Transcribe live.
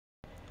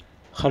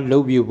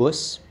Hello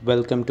viewers,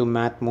 welcome to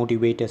Math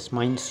Motivators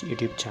Minds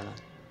YouTube channel.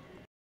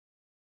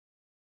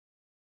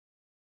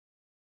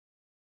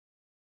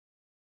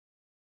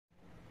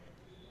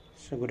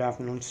 So good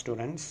afternoon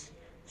students.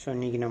 So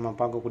இன்னைக்கு நம்ம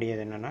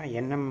பார்க்கக்கூடியது என்னன்னா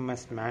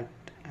NMMS MAT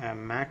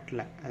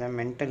அதாவது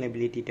mental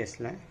ability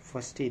டெஸ்ட்ல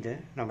ஃபர்ஸ்ட் இது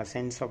நம்ம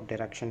சென்ஸ் ஆஃப்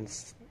டைரக்ஷன்ஸ்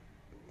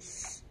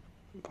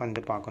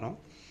வந்து பார்க்குறோம்.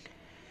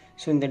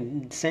 ஸோ இந்த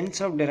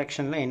சென்ஸ் ஆஃப்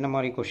டைரக்ஷனில் என்ன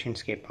மாதிரி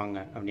கொஷின்ஸ் கேட்பாங்க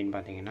அப்படின்னு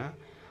பார்த்தீங்கன்னா,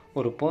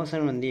 ஒரு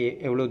பர்சன் வந்து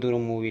எவ்வளோ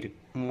தூரம்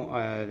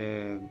அது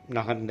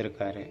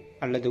நகர்ந்திருக்காரு,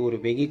 அல்லது ஒரு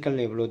வெஹிக்கல்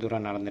எவ்வளோ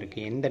தூரம் நடந்திருக்கு,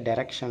 எந்த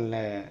டைரக்ஷனில்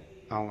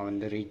அவங்க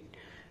வந்து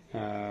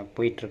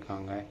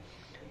போயிட்டுருக்காங்க.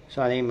 ஸோ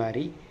அதே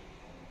மாதிரி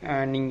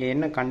நீங்கள்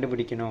என்ன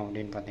கண்டுபிடிக்கணும்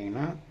அப்படின்னு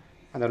பார்த்தீங்கன்னா,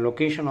 அந்த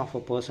லொக்கேஷன் ஆஃப்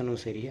அ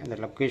பர்சனும் சரி, அந்த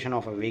லொக்கேஷன்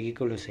ஆஃப் அ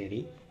வெஹிக்கிளும்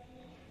சரி,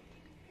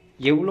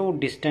 எவ்வளோ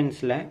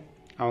டிஸ்டன்ஸில்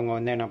அவங்க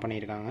வந்து என்ன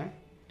பண்ணியிருக்காங்க,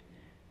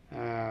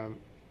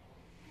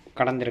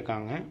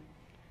 கடந்திருக்காங்க,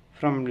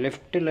 ஃப்ரம்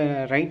லெஃப்ட்டில்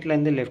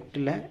ரைட்லேருந்து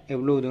லெஃப்ட்டில்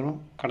எவ்வளோ தூரம்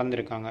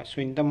கடந்திருக்காங்க. ஸோ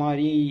இந்த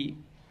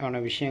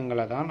மாதிரியான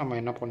விஷயங்களை தான் நம்ம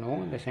என்ன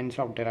பண்ணுவோம், இந்த சென்ஸ்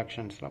ஆஃப்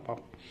டைரக்ஷன்ஸில்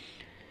பார்ப்போம்.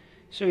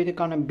 ஸோ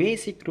இதுக்கான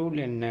பேசிக்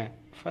ரூல் என்ன,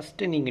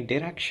 ஃபஸ்ட்டு நீங்கள்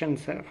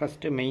டிரெக்ஷன்ஸை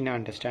ஃபஸ்ட்டு மெயினாக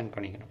அண்டர்ஸ்டாண்ட்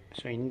பண்ணிக்கணும்.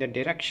 ஸோ இந்த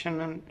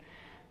டிரெக்ஷனை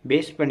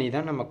பேஸ் பண்ணி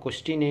தான் நம்ம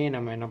கொஸ்டினே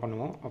நம்ம என்ன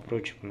பண்ணுவோம்,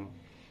 அப்ரோச் பண்ணுவோம்.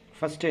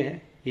 ஃபஸ்ட்டு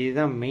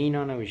இதுதான்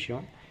மெயினான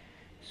விஷயம்.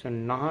 ஸோ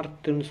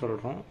நார்த்துன்னு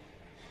சொல்கிறோம்,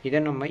 இதை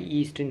நம்ம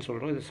ஈஸ்ட்டுன்னு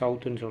சொல்கிறோம், இது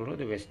சவுத்துன்னு சொல்கிறோம்,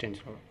 இது வெஸ்ட்டுன்னு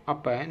சொல்கிறோம்.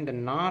 அப்போ இந்த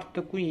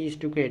நார்த்துக்கும்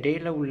ஈஸ்ட்டுக்கும்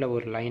இடையில் உள்ள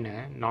ஒரு லைனை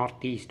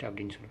நார்த் ஈஸ்ட்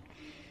அப்படின்னு சொல்கிறோம்.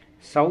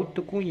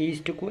 சவுத்துக்கும்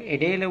ஈஸ்ட்டுக்கும்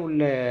இடையில்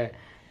உள்ள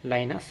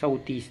லைனை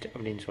சவுத் ஈஸ்ட்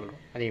அப்படின்னு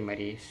சொல்கிறோம். அதே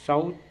மாதிரி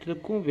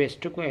சவுத்துக்கும்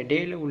வெஸ்ட்டுக்கும்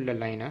இடையில் உள்ள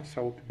லைனை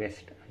சவுத்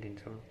வெஸ்ட்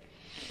அப்படின்னு சொல்கிறோம்.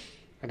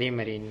 அதே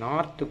மாதிரி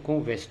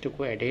நார்த்துக்கும்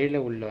வெஸ்ட்டுக்கும் இடையில்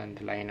உள்ள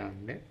அந்த லைனை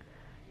வந்து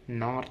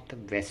நார்த்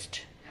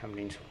வெஸ்ட்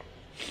அப்படின்னு சொல்கிறோம்.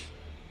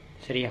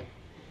 சரியா?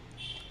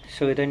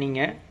 ஸோ இதை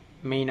நீங்கள்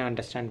மெயினாக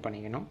அண்டர்ஸ்டாண்ட்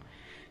பண்ணிக்கணும்.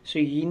 ஸோ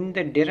இந்த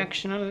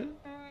டிரெக்ஷனல்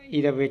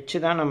இதை வச்சு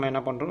தான் நம்ம என்ன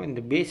பண்ணுறோம்,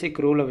 இந்த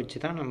பேசிக் ரூலை வச்சு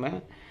தான் நம்ம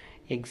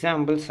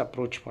எக்ஸாம்பிள்ஸ்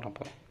அப்ரோச் பண்ண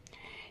போகிறோம்.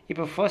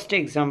 இப்போ ஃபர்ஸ்ட்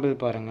எக்ஸாம்பிள்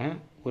பாருங்கள்,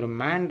 ஒரு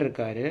மேன்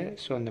இருக்கார்.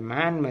 ஸோ அந்த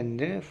மேன்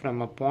வந்து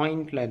ஃப்ரம் அ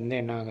பாயிண்ட்லேருந்து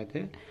என்ன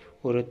ஆகுது,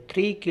 ஒரு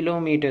 3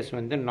 கிலோமீட்டர்ஸ்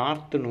வந்து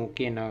நார்த்து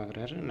நோக்கி என்ன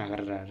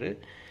நகர்றாரு.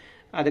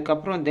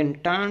 அதுக்கப்புறம் தென்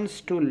டர்ன்ஸ்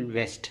டு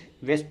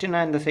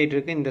வெஸ்ட்னா இந்த சைடு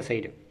இருக்குது, இந்த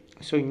சைடு.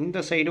 ஸோ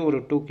இந்த சைடு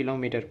ஒரு 2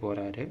 கிலோமீட்டர்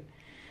போகிறாரு.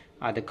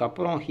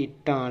 அதுக்கப்புறம்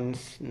ஹிட்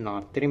டர்ன்ஸ்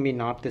நார்த், திரும்பி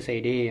நார்த்து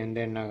சைடே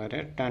வந்து என்ன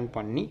டர்ன்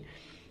பண்ணி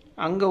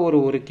அங்கே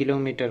ஒரு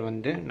கிலோமீட்டர்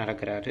வந்து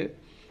நடக்கிறாரு.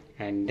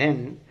 And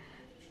then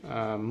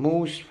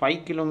moves 5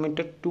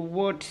 kilometre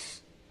towards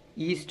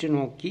east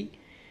நோக்கி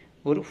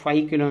ஒரு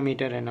 5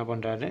 கிலோமீட்டர் என்ன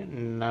பண்ணுறாரு,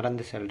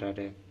 நடந்து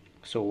செல்கிறாரு.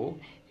 ஸோ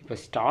இப்போ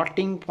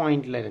ஸ்டார்டிங்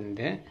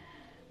பாயிண்ட்லேருந்து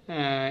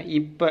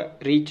இப்போ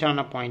ரீச்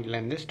ஆன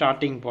பாயிண்ட்லேருந்து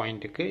ஸ்டார்டிங்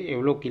பாயிண்ட்டுக்கு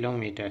எவ்வளோ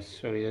கிலோமீட்டர்ஸ்,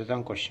 ஸோ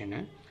இதுதான்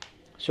கொஷினு.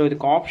 ஸோ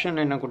இதுக்கு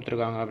ஆப்ஷன் என்ன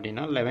கொடுத்துருக்காங்க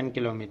அப்படின்னா 11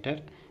 kilometre,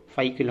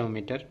 5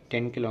 kilometre,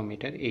 10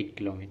 kilometre, 8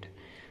 kilometre.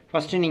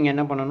 First நீங்கள்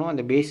என்ன பண்ணணும்,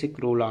 அந்த பேசிக்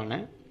ரூலான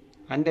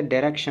அந்த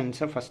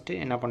டைரக்ஷன்ஸை ஃபஸ்ட்டு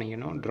என்ன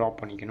பண்ணிக்கணும், ட்ராப்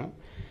பண்ணிக்கணும்.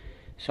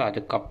 ஸோ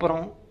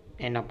அதுக்கப்புறம்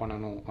என்ன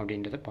பண்ணணும்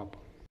அப்படின்றத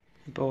பார்ப்போம்.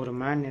 இப்போ ஒரு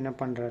மேன் என்ன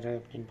பண்ணுறாரு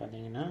அப்படின்னு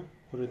பார்த்தீங்கன்னா,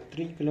 ஒரு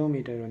 3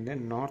 கிலோமீட்டர் வந்து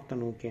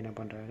நார்த்தை நோக்கி என்ன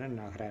பண்ணுறாரு,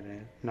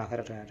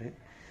 நகர்றாரு.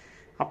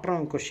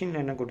 அப்புறம்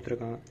கொஷினில் என்ன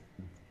கொடுத்துருக்காங்க,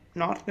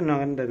 நார்த்து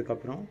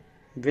நகர்ந்ததுக்கப்புறம்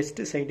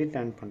வெஸ்ட்டு சைடு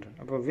டர்ன் பண்ணுறாரு.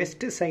 அப்போ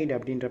வெஸ்ட்டு சைடு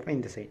அப்படின்றப்ப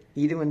இந்த சைடு,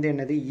 இது வந்து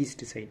என்னது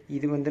ஈஸ்ட் சைடு,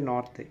 இது வந்து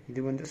நார்த்து,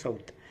 இது வந்து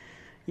சவுத்.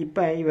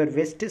 இப்போ இவர்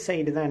வெஸ்ட்டு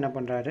சைடு தான் என்ன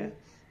பண்ணுறாரு,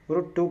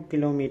 ஒரு 2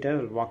 கிலோமீட்டர்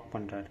வாக்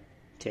பண்ணுறாரு.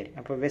 சரி,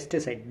 அப்போ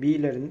வெஸ்ட்டு சைடு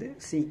பியிலேருந்து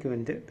சிக்கு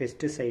வந்து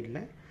வெஸ்ட்டு சைடில்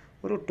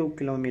ஒரு 2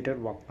 கிலோமீட்டர்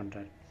வாக்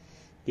பண்ணுறாரு.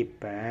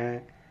 இப்போ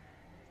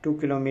 2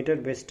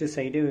 கிலோமீட்டர் வெஸ்ட்டு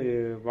சைடு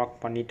வாக்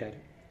பண்ணிட்டார்.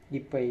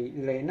 இப்போ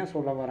இதில் என்ன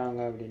சொல்ல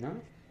வராங்க அப்படின்னா,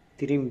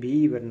 திரும்பி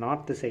இவர்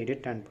நார்த்து சைடு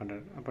டர்ன்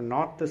பண்ணுறாரு. அப்போ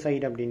நார்த்து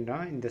சைடு அப்படின்றா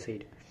இந்த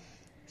சைடு,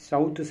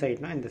 சவுத்து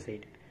சைடுனா இந்த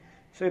சைடு.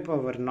 ஸோ இப்போ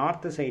அவர்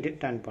நார்த்து சைடு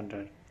டர்ன்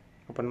பண்ணுறாரு.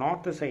 அப்போ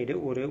நார்த்து சைடு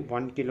ஒரு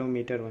 1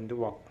 கிலோமீட்டர் வந்து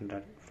வாக்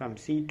பண்ணுறாரு. ஃப்ரம்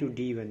சி டு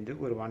டி வந்து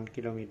ஒரு 1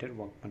 கிலோமீட்டர்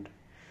வாக் பண்ணுறாரு.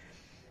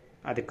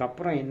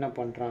 அதுக்கப்புறம் என்ன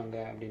பண்ணுறாங்க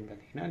அப்படின்னு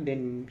பார்த்தீங்கன்னா,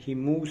 then he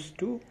moves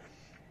to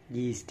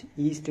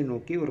east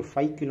நோக்கி ஒரு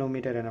 5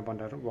 கிலோமீட்டர் என்ன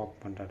பண்ணுறாரு, வாக்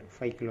பண்ணுறாரு.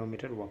 5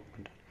 கிலோமீட்டர் வாக்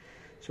பண்ணுறாரு.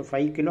 ஸோ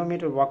 5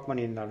 கிலோமீட்டர் வாக்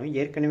பண்ணியிருந்தாலும்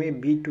ஏற்கனவே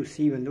பி டு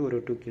சி வந்து ஒரு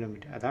 2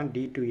 கிலோமீட்டர், அதான்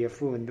டி டு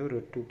எஃப் வந்து ஒரு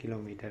 2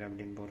 கிலோமீட்டர்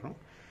அப்படின்னு போடுறோம்.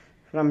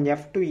 ஃப்ரம்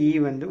எஃப் டு இ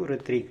வந்து ஒரு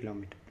 3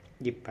 கிலோமீட்டர்.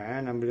 இப்போ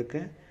நம்மளுக்கு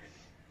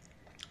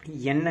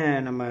என்ன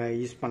நம்ம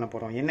யூஸ் பண்ண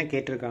போகிறோம், என்ன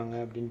கேட்டிருக்காங்க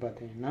அப்படின்னு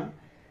பார்த்தீங்கன்னா,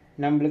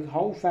 நம்மளுக்கு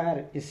how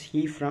fair is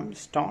he from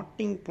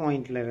starting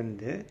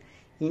பாயிண்ட்லேருந்து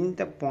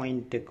இந்த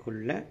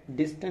பாயிண்ட்டுக்குள்ள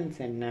டிஸ்டன்ஸ்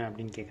என்ன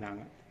அப்படின்னு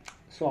கேட்குறாங்க.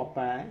 ஸோ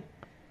அப்போ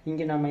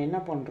இங்கே நம்ம என்ன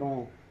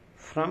பண்ணுறோம்,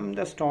 ஃப்ரம்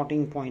த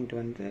ஸ்டார்டிங் பாயிண்ட்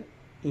வந்து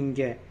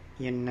இங்கே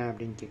என்ன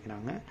அப்படின்னு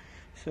கேட்குறாங்க.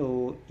 ஸோ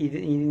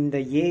இந்த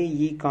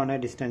ஏஇக்கான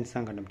டிஸ்டன்ஸ்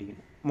தான்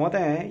கண்டுபிடிக்கணும்.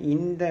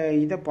 இந்த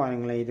இதை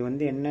பாருங்களேன், இது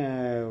வந்து என்ன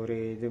ஒரு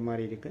இது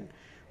மாதிரி இருக்குது,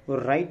 ஒரு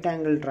ரைட்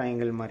ஆங்கிள்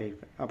ட்ரையாங்கிள் மாதிரி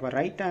இருக்குது. அப்போ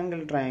ரைட்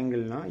ஆங்கிள்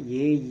ட்ரையாங்கிள்னால்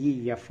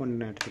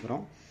ஏஇஎஃப்னு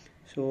எடுத்துக்கிறோம்.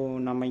 ஸோ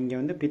நம்ம இங்கே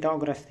வந்து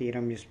பித்தாகரஸ்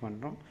தியரம் யூஸ்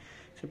பண்ணுறோம்.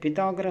 ஸோ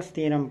பித்தாகரஸ்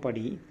தியரம்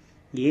படி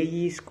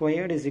AE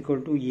squared is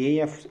equal to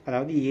AF,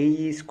 அதாவது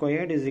AE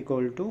squared is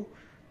equal to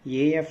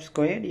AF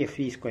squared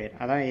FE squared.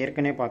 அதான்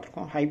ஏற்கனவே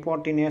பார்த்துருக்கோம்.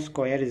 hypotenuse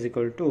square is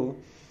equal to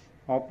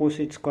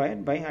opposite square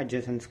by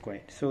adjacent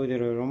square. So இது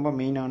ரொம்ப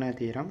மெயினான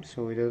theorem. So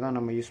இதை தான்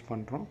நம்ம யூஸ்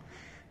பண்ணுறோம்.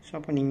 ஸோ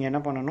அப்போ நீங்கள் என்ன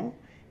பண்ணணும்,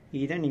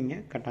 இதை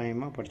நீங்கள்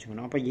கட்டாயமாக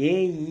படிச்சுக்கணும். அப்போ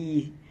AE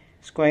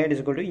squared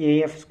is equal to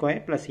AF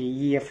square plus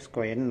EF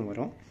squareன்னு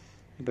வரும்.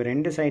 இப்போ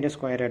ரெண்டு சைடு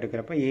ஸ்கொயர்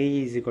எடுக்கிறப்ப AE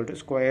is equal to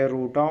square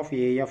root of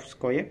AF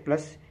square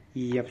plus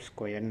EF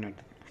squareன்னு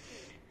எடுத்து.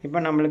 இப்போ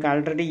நம்மளுக்கு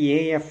ஆல்ரெடி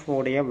AF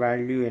உடைய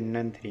வேல்யூ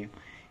என்னன்னு தெரியும்.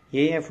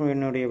 AF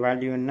என்னுடைய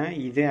வேல்யூ என்ன,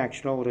 இது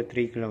ஆக்சுவலாக ஒரு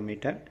 3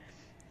 கிலோமீட்டர்,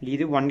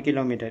 இது 1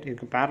 கிலோமீட்டர்,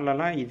 இதுக்கு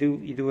பேரலாக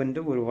இது வந்து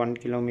ஒரு 1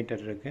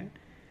 கிலோமீட்டர் இருக்குது.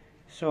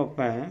 ஸோ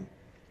அப்போ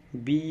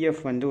BF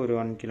வந்து ஒரு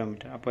 1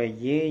 கிலோமீட்டர். அப்போ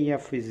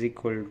AF is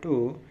equal to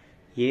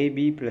AB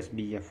plus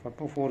BF.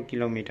 அப்போ 4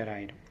 கிலோமீட்டர்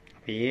ஆகிடும்.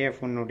 அப்போ AF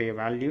உன்னுடைய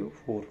வேல்யூ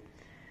 4.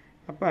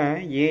 அப்போ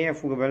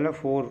AFக்கு பதிலாக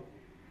 4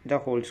 த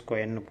ஹோல்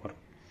ஸ்கொயர்னு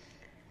போகிறோம்.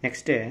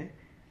 நெக்ஸ்ட்டு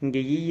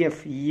இங்கே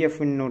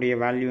EFனுடைய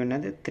வேல்யூ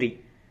என்னது 3.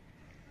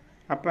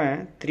 அப்போ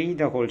 3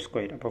 த ஹோல்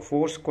ஸ்கொயர். அப்போ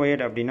 4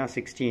 ஸ்கொயர்ட் அப்படின்னா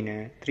 16,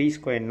 3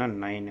 ஸ்கொயர்னா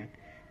 9,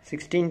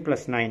 16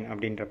 + 9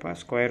 அப்படின்றப்ப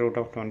ஸ்கொயர் ரூட்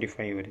ஆஃப்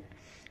 25 வருது.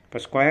 இப்போ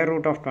ஸ்கொயர்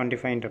ரூட் ஆஃப்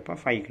 25ன்றப்ப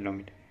 5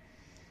 கிலோமீட்டர்.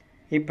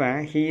 இப்போ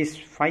he is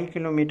 5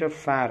 kilometre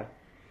fair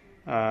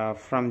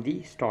from the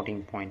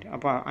starting point.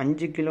 அப்போ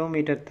 5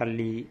 கிலோமீட்டர்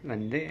தள்ளி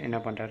வந்து என்ன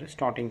பண்ணுறாரு,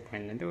 ஸ்டார்டிங்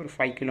பாயிண்ட்லேருந்து ஒரு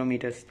 5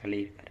 கிலோமீட்டர்ஸ் தள்ளி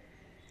இருக்கார்.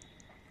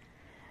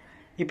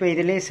 இப்போ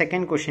இதிலே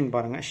செகண்ட் கொஷின்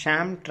பாருங்கள்.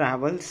 Sham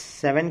travels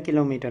 7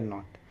 kilometre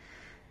north,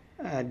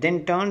 then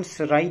turns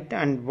right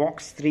and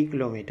walks 3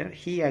 kilometer.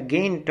 He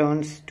again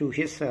turns to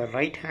his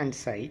right hand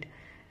side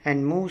and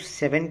moves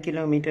 7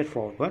 kilometer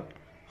forward.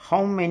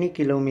 How many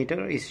kilometer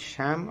is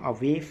Sham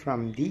away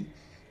from the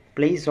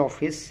place of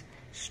his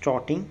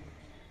starting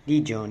the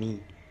journey?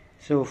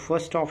 So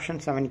first option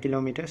 7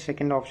 kilometer,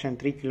 second option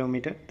 3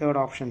 kilometer, third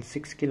option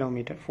 6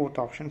 kilometer, fourth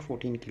option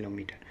 14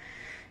 kilometer.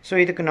 So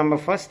இதுக்கு நம்ம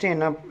first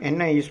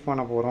என்ன use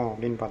பண்ண போகிறோம்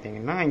அப்படின்னு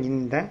பார்த்தீங்கன்னா,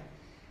 இந்த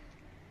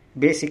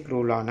பேசிக்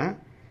ரூலான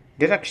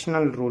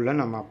directional ரூலை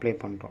நம்ம அப்ளை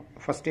பண்ணுறோம்.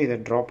 ஃபஸ்ட்டு இதை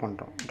ட்ரா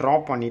பண்ணுறோம். ட்ரா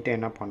பண்ணிவிட்டு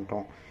என்ன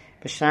பண்ணுறோம்,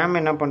 இப்போ ஷாம்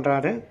என்ன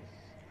பண்ணுறாரு,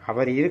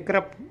 அவர் இருக்கிற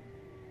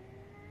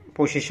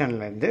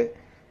பொசிஷன்லேருந்து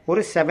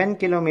ஒரு 7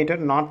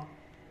 கிலோமீட்டர் நார்த்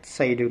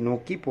சைடு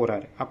நோக்கி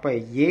போகிறாரு. அப்போ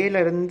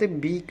ஏலேருந்து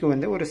பிக்கு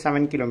வந்து ஒரு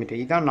 7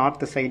 கிலோமீட்டர், இதுதான்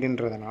நார்த்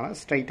சைடுன்றதுனால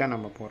ஸ்ட்ரைட்டாக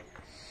நம்ம போகிறோம்.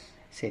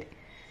 சரி,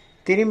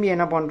 திரும்பி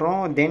என்ன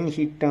பண்ணுறோம், தென்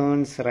ஹி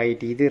டர்ன்ஸ்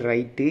ரைட். இது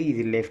ரைட்டு,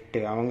 இது லெஃப்ட்டு.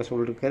 அவங்க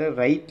சொல்லிருக்கிற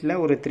ரைட்டில்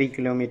ஒரு 3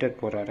 கிலோமீட்டர்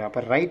போகிறாரு.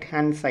 அப்போ ரைட்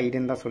ஹேண்ட்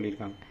சைடுன்னு தான்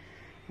சொல்லியிருக்காங்க.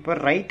 இப்போ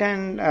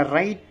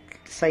ரைட்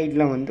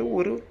சைடில் வந்து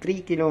ஒரு 3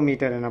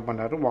 கிலோமீட்டர் என்ன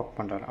பண்ணுறாரு, வாக்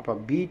பண்ணுறாரு. அப்போ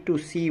B to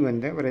C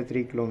வந்து ஒரு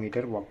 3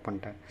 கிலோமீட்டர் வாக்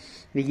பண்ணுறாரு.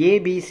 இந்த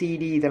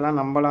ABCD இதெல்லாம்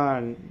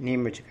நம்மளாம்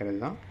நேம் வச்சுக்கிறது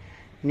தான்.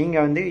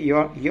 நீங்கள் வந்து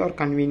யோர்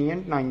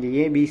கன்வீனியன்ட், நான் இங்கே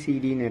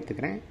ABCDன்னு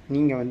எடுத்துக்கிறேன்,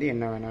 நீங்கள் வந்து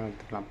என்ன வேணாலும்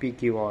எடுத்துக்கலாம்,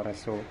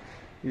 PQRSO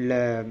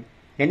இல்லை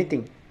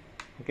எனிதிங்.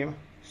 ஓகேவா?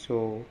 So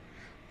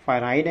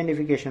for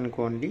ஐடென்டிஃபிகேஷனுக்கு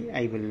only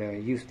I will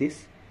use this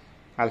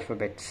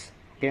alphabets.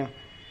 ஓகேவா?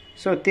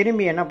 ஸோ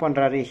திரும்பி என்ன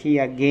பண்ணுறாரு, he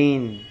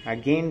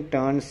again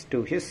turns to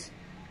his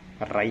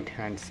right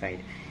hand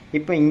side.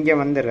 இப்போ இங்கே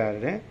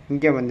வந்துடுறாரு,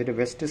 இங்கே வந்துட்டு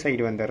வெஸ்ட்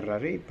சைடு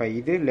வந்துடுறாரு. இப்போ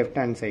இது லெஃப்ட்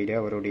ஹேண்ட் சைடு,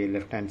 அவருடைய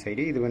லெஃப்ட் ஹேண்ட்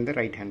சைடு, இது வந்து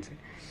ரைட் ஹேண்ட்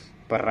சைடு.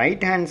 இப்போ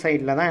ரைட் ஹேண்ட்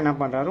சைடில் தான் என்ன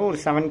பண்ணுறாரு, ஒரு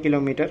 7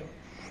 கிலோமீட்டர்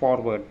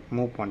ஃபார்வர்ட்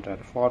மூவ்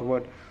பண்ணுறாரு.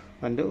 ஃபார்வர்ட்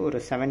வந்து ஒரு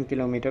 7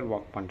 கிலோமீட்டர்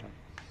வாக் பண்ணுறாரு.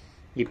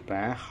 இப்போ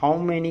ஹவு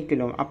மெனி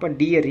அப்போ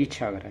டியை ரீச்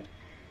ஆகிறார்.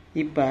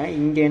 இப்போ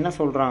இங்கே என்ன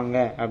சொல்கிறாங்க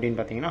அப்படின்னு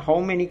பார்த்தீங்கன்னா,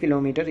 how many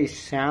kilometre is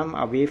Sham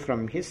away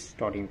from his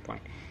starting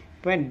point.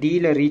 இப்போ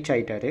டியில் ரீச்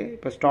ஆகிட்டாரு.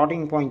 இப்போ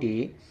ஸ்டார்டிங் பாயிண்ட்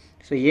ஏ.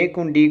 ஸோ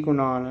ஏக்கும்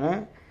டிக்குனான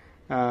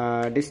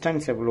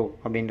டிஸ்டன்ஸ் எவ்வளோ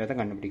அப்படின்றத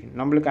கண்டுபிடிக்கணும்.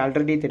 நம்மளுக்கு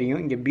ஆல்ரெடி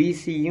தெரியும், இங்கே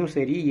பிசியும்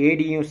சரி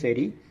ஏடியும்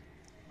சரி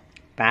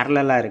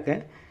பேரலாக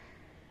இருக்குது.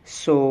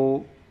 ஸோ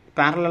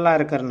பேரலாக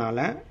இருக்கிறதுனால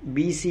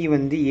பிசி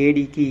வந்து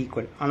ஏடிக்கு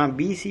ஈக்குவல். ஆனால்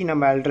பிசி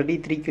நம்ம ஆல்ரெடி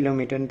 3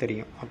 கிலோமீட்டர்னு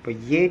தெரியும். அப்போ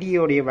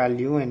ஏடியோடைய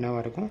வேல்யூ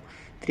என்னவாக இருக்கும்,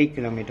 3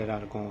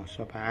 கிலோமீட்டராக இருக்கும். ஸோ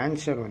அப்போ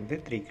ஆன்சர் வந்து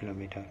 3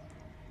 கிலோமீட்டர்.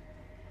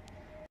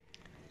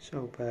 ஸோ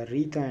இப்போ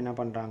ரீதா என்ன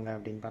பண்ணுறாங்க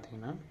அப்படின்னு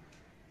பார்த்தீங்கன்னா,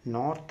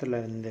 நார்த்தில்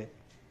இருந்து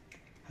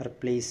ஒரு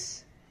பிளேஸ்,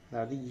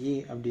 அதாவது ஏ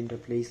அப்படின்ற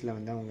பிளேஸில்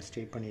வந்து அவங்க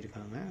ஸ்டே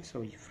பண்ணியிருக்காங்க. ஸோ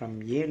ஃப்ரம்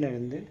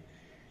ஏலேருந்து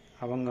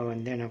அவங்க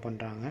வந்து என்ன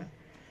பண்ணுறாங்க,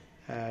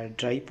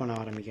 ட்ரைவ் பண்ண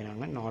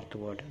ஆரம்பிக்கிறாங்க நார்த்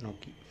வேர்டு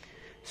நோக்கி.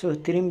 ஸோ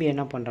திரும்பி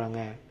என்ன பண்ணுறாங்க,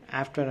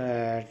 ஆஃப்டர்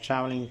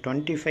ட்ராவலிங்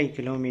 25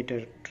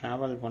 கிலோமீட்டர்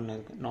ட்ராவல்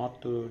பண்ணதுக்கு,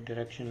 நார்த்து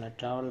டிரெக்ஷனில்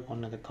ட்ராவல்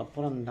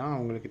பண்ணதுக்கப்புறம் தான்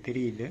அவங்களுக்கு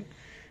தெரியுது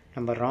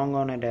நம்ம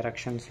ராங்கான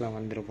டைரக்ஷன்ஸில்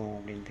வந்திருக்கோம்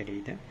அப்படின்னு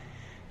தெரியுது.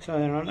 ஸோ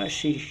அதனால்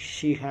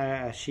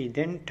she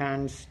then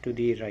turns to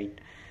the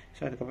right.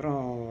 So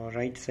அதுக்கப்புறம்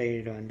ரைட்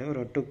சைடு வந்து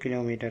ஒரு 2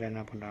 கிலோமீட்டர்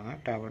என்ன பண்ணுறாங்க,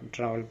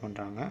 ட்ராவல்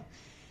பண்ணுறாங்க.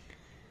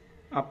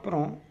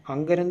 அப்புறம்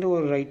அங்கேருந்து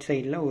ஒரு ரைட்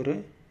சைடில் ஒரு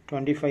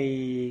 25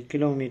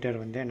 கிலோமீட்டர்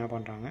வந்து என்ன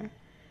பண்ணுறாங்க,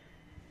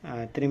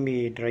 திரும்பி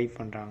ட்ரைவ்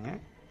பண்ணுறாங்க.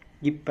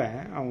 இப்போ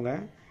அவங்க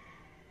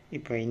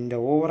இப்போ இந்த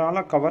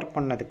ஓவராலாக கவர்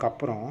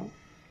பண்ணதுக்கப்புறம்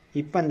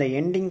இப்போ அந்த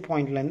எண்டிங்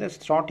பாயிண்ட்லேருந்து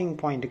ஸ்டார்டிங்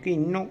பாயிண்ட்டுக்கு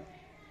இன்னும்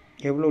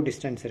எவ்வளோ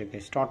டிஸ்டன்ஸ்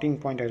இருக்குது, ஸ்டார்டிங்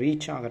பாயிண்ட்டை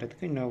ரீச்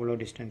ஆகிறதுக்கு இன்னும் எவ்வளோ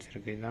டிஸ்டன்ஸ்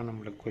இருக்குது, இதுதான்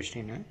நம்மளுக்கு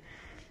கொஸ்டின்.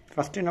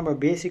 ஃபஸ்ட்டு நம்ம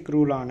பேசிக்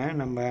ரூலான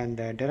நம்ம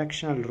அந்த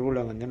டிரெக்ஷனல்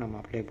ரூலை வந்து நம்ம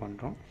அப்ளை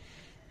பண்ணுறோம்.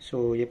 ஸோ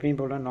எப்பயும்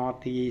போல்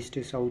நார்த் ஈஸ்ட்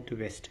சவுத்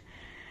வெஸ்ட்.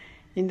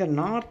 இந்த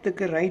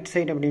நார்த்துக்கு ரைட்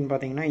சைடு அப்படின்னு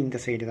பார்த்தீங்கன்னா இந்த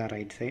சைடு தான்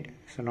right side.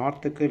 So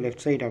நார்த்துக்கு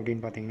left side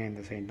அப்படின்னு பார்த்தீங்கன்னா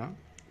இந்த சைடு தான்.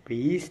 இப்போ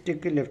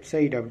ஈஸ்ட்டுக்கு லெஃப்ட்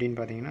சைடு அப்படின்னு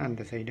பார்த்தீங்கன்னா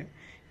அந்த சைடு.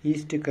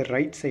 ஈஸ்ட்டுக்கு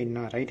ரைட்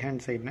சைடுனா ரைட்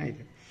ஹேண்ட் சைடுனா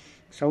இது.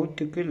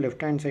 சவுத்துக்கு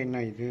லெஃப்ட் ஹேண்ட்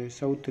சைடுனா இது.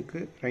 சவுத்துக்கு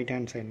ரைட்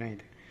ஹேண்ட் சைடுனா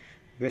இது.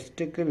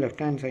 வெஸ்ட்டுக்கு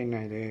லெஃப்ட் ஹேண்ட்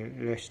சைடுனா இது.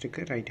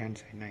 வெஸ்ட்டுக்கு ரைட் ஹேண்ட்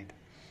சைடுனா இது.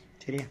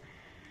 சரியா?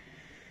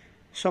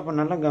 ஸோ அப்போ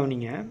நல்லா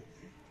கவனிங்க.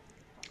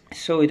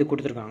 ஸோ இது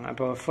கொடுத்துருக்காங்க.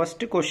 அப்போ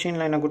ஃபஸ்ட்டு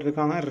கொஷினில் என்ன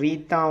கொடுத்துருக்காங்க,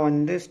 ரீத்தா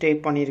வந்து ஸ்டே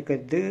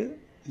பண்ணியிருக்கிறது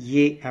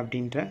ஏ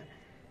அப்படின்ற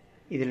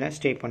இதில்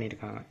ஸ்டே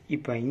பண்ணியிருக்காங்க.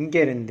 இப்போ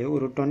இங்கேருந்து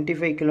ஒரு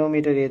 25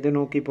 கிலோமீட்டர் எது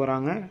நோக்கி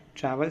போகிறாங்க,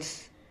 ட்ராவல்ஸ்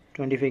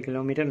 25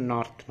 கிலோமீட்டர்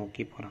நார்த்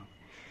நோக்கி போகிறாங்க.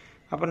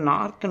 அப்போ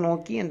நார்த்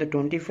நோக்கி அந்த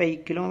 25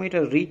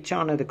 கிலோமீட்டர் ரீச்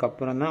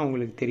ஆனதுக்கப்புறம் தான்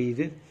அவங்களுக்கு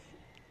தெரியுது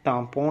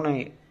தான் போன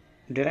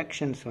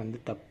டிரெக்ஷன்ஸ் வந்து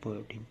தப்பு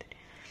அப்படின்ட்டு.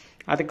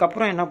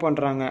 அதுக்கப்புறம் என்ன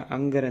பண்ணுறாங்க,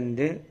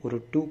 அங்கேருந்து ஒரு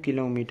 2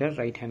 கிலோமீட்டர்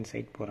ரைட் ஹேண்ட்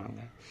சைட் போகிறாங்க.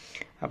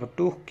 அப்போ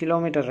 2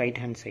 கிலோமீட்டர் ரைட்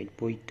ஹேண்ட் சைட்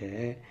போயிட்டு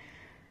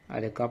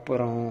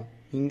அதுக்கப்புறம்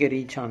இங்கே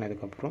ரீச்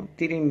ஆனதுக்கப்புறம்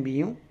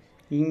திரும்பியும்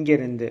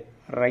இங்கேருந்து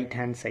ரைட்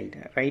ஹேண்ட்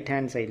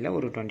சைடில்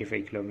ஒரு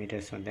 25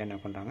 கிலோமீட்டர்ஸ் வந்து என்ன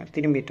பண்ணுறாங்க,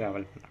 திரும்பி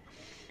ட்ராவல் பண்ணுறாங்க.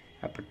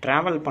 அப்போ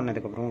ட்ராவல்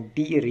பண்ணதுக்கப்புறம்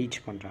டியை ரீச்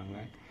பண்ணுறாங்க.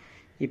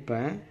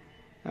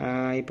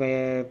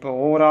 இப்போ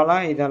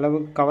ஓவராலாக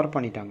இதளவுக்கு கவர்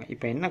பண்ணிட்டாங்க.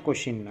 இப்போ என்ன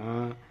கொஷின்னா,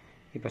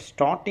 இப்போ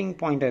ஸ்டார்டிங்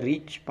பாயிண்ட்டை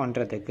ரீச்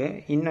பண்ணுறதுக்கு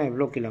இன்னும்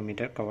எவ்வளோ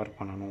கிலோமீட்டர் கவர்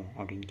பண்ணணும்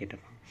அப்படின்னு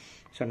கேட்டிருக்காங்க.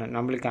 ஸோ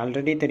நம்மளுக்கு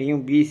ஆல்ரெடி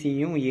தெரியும்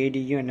பிசியும்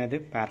ஏடியும் என்னது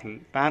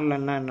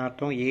பேரலல்னா என்ன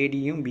அர்த்தம்,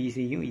 ஏடியும்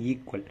பிசியும்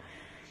ஈக்குவல்.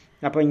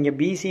 அப்போ இங்கே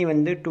பிசி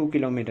வந்து 2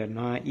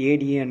 கிலோமீட்டர்னால்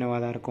ஏடியும் என்னவாக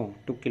தான் இருக்கும்,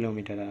 2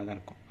 கிலோமீட்டராக தான்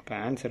இருக்கும். அப்போ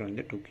ஆன்சர்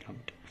வந்து 2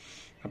 கிலோமீட்டர்.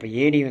 அப்போ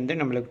ஏடி வந்து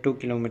நம்மளுக்கு 2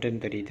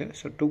 கிலோமீட்டர்னு தெரியுது.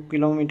 So 2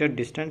 kilometre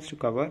distance to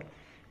cover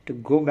to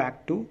go back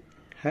to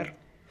her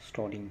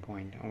starting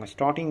point. அவங்க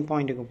ஸ்டார்டிங்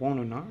பாயிண்ட்டுக்கு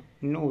போகணுன்னா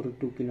இன்னும் ஒரு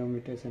 2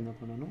 கிலோமீட்டர்ஸ் என்ன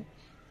பண்ணணும்,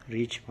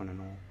 ரீச்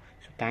பண்ணணும்.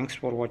 ஸோ தேங்க்ஸ்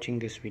ஃபார் வாட்சிங்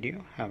this video.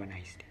 Have a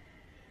nice day.